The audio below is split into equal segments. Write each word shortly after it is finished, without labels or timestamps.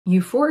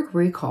Euphoric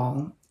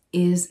recall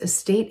is a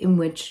state in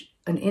which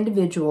an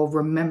individual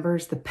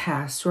remembers the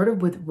past sort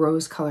of with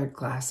rose-colored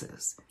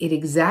glasses. It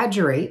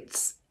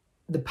exaggerates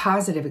the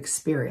positive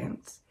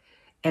experience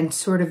and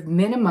sort of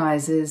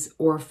minimizes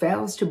or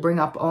fails to bring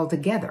up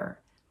altogether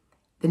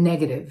the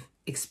negative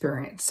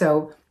experience.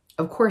 So,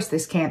 of course,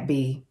 this can't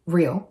be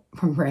real,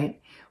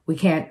 right? We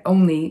can't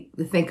only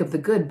think of the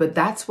good, but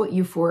that's what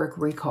euphoric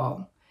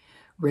recall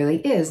really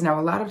is. Now,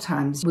 a lot of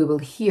times we will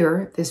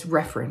hear this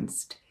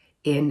referenced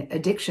in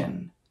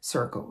addiction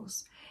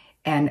circles.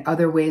 And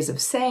other ways of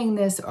saying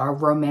this are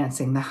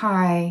romancing the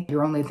high.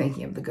 You're only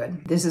thinking of the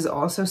good. This is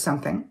also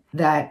something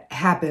that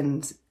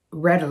happens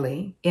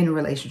readily in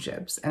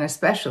relationships, and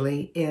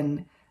especially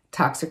in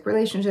toxic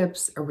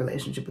relationships, a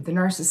relationship with a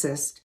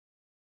narcissist,